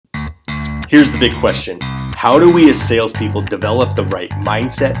Here's the big question. How do we as salespeople develop the right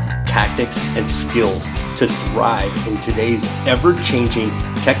mindset, tactics, and skills to thrive in today's ever-changing,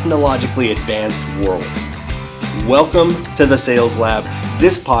 technologically advanced world? Welcome to the Sales Lab.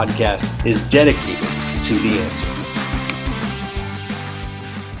 This podcast is dedicated to the answer.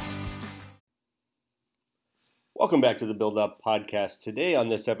 Welcome back to the Build Up podcast. Today on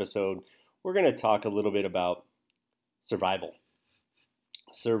this episode, we're going to talk a little bit about survival.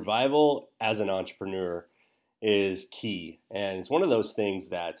 Survival as an entrepreneur is key, and it's one of those things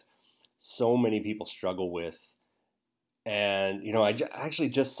that so many people struggle with. And I actually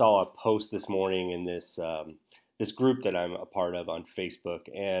just saw a post this morning in this group that I'm a part of on Facebook,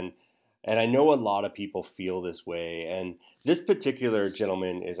 and I know a lot of people feel this way. And this particular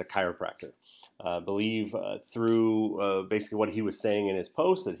gentleman is a chiropractor. I believe through basically what he was saying in his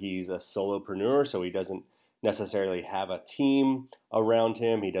post that he's a solopreneur, so he doesn't necessarily have a team around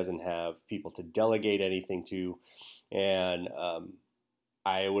him. He doesn't have people to delegate anything to. And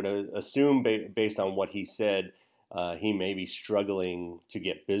I would assume based on what he said, he may be struggling to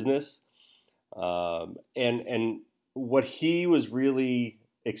get business. And what he was really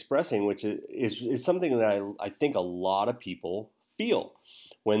expressing, which is something that I think a lot of people feel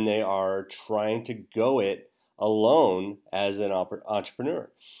when they are trying to go it alone as an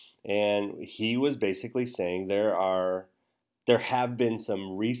entrepreneur. And he was basically saying there have been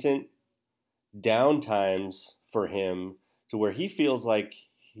some recent downtimes for him to where he feels like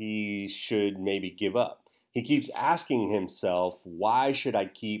he should maybe give up. He keeps asking himself, why should I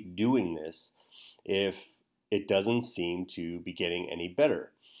keep doing this if it doesn't seem to be getting any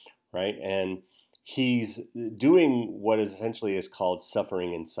better, right? And he's doing what is essentially is called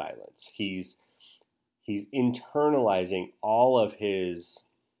suffering in silence. He's internalizing all of his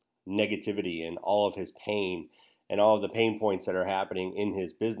negativity and all of his pain and all of the pain points that are happening in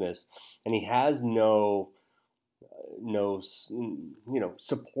his business, and he has no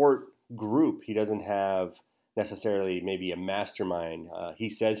support group. He doesn't have necessarily maybe a mastermind. He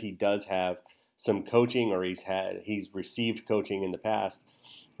says he does have some coaching, or he's received coaching in the past,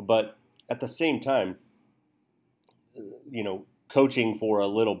 but at the same time, coaching for a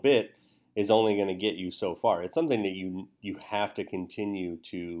little bit is only going to get you so far. It's something that you have to continue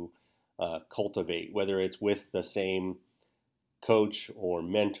to cultivate, whether it's with the same coach or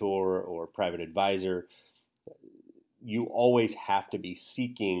mentor or private advisor. You always have to be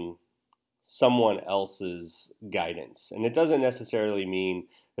seeking someone else's guidance. And it doesn't necessarily mean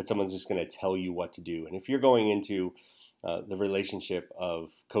that someone's just going to tell you what to do. And if you're going into the relationship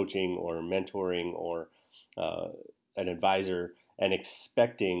of coaching or mentoring or an advisor and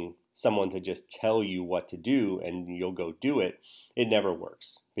expecting someone to just tell you what to do and you'll go do it, it never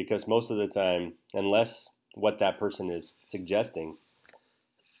works. Because most of the time, unless what that person is suggesting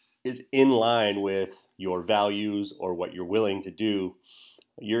is in line with your values or what you're willing to do,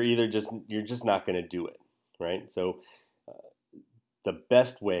 you're just not going to do it, right? So the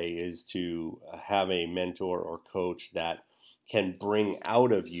best way is to have a mentor or coach that can bring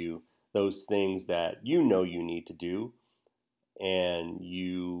out of you those things that you need to do, and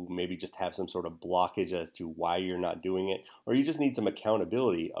you maybe just have some sort of blockage as to why you're not doing it, or you just need some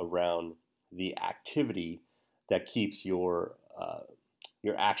accountability around the activity that keeps your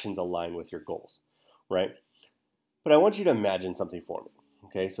actions aligned with your goals, right? But I want you to imagine something for me,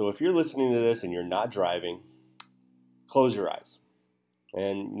 okay? So if you're listening to this and you're not driving, close your eyes.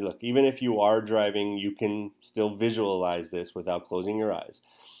 And look, even if you are driving, you can still visualize this without closing your eyes.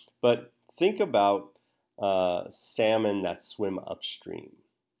 But think about salmon that swim upstream.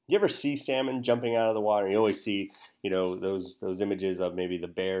 You ever see salmon jumping out of the water? You always see, those images of maybe the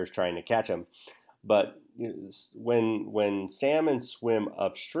bears trying to catch them. But when salmon swim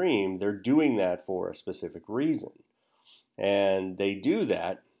upstream, they're doing that for a specific reason, and they do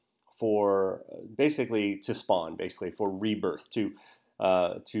that for basically to spawn, basically for rebirth, to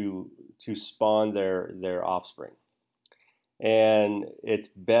spawn their offspring. And it's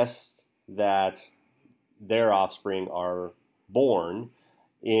best that their offspring are born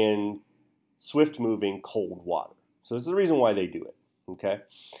in swift-moving cold water. So this is the reason why they do it, okay?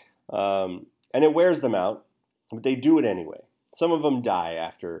 And it wears them out, but they do it anyway. Some of them die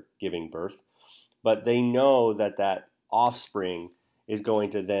after giving birth, but they know that offspring is going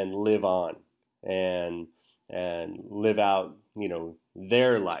to then live on and live out,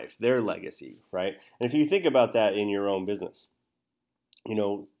 their life, their legacy, right? And if you think about that in your own business,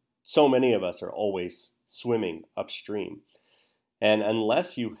 so many of us are always swimming upstream. And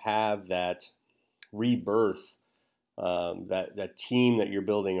unless you have that rebirth, that team that you're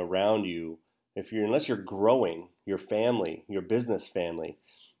building around you, unless you're growing your family, your business family,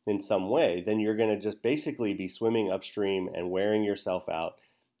 in some way, then you're going to just basically be swimming upstream and wearing yourself out,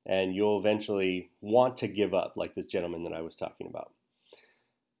 and you'll eventually want to give up, like this gentleman that I was talking about.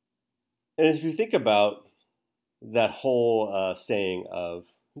 And if you think about that whole saying of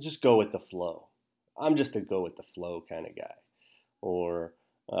just go with the flow, I'm just a go with the flow kind of guy, or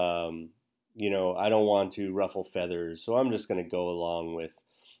I don't want to ruffle feathers, so I'm just going to go along with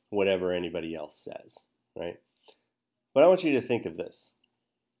whatever anybody else says, right? But I want you to think of this.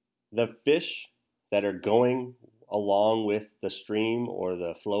 The fish that are going along with the stream or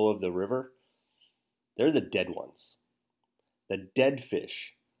the flow of the river, they're the dead ones. The dead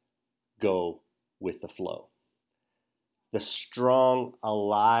fish go with the flow. The strong,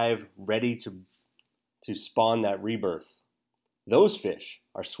 alive, ready to spawn that rebirth, those fish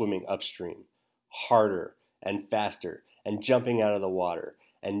are swimming upstream, harder and faster, and jumping out of the water,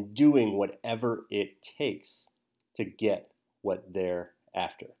 and doing whatever it takes to get what they're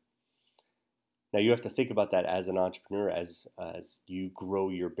after. Now you have to think about that as an entrepreneur, as you grow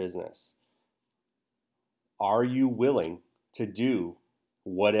your business. Are you willing to do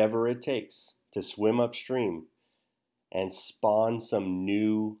whatever it takes to swim upstream and spawn some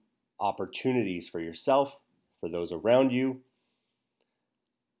new opportunities for yourself, for those around you,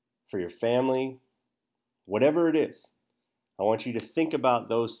 for your family, whatever it is? I want you to think about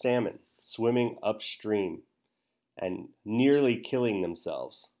those salmon swimming upstream and nearly killing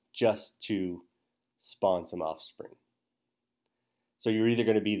themselves just to spawn some offspring. So you're either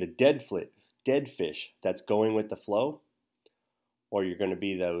going to be the dead fish that's going with the flow, or you're going to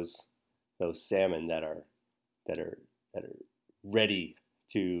be those salmon that are ready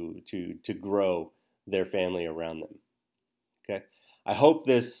to grow their family around them. Okay, I hope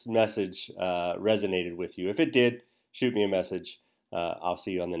this message resonated with you. If it did, shoot me a message. I'll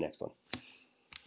see you on the next one.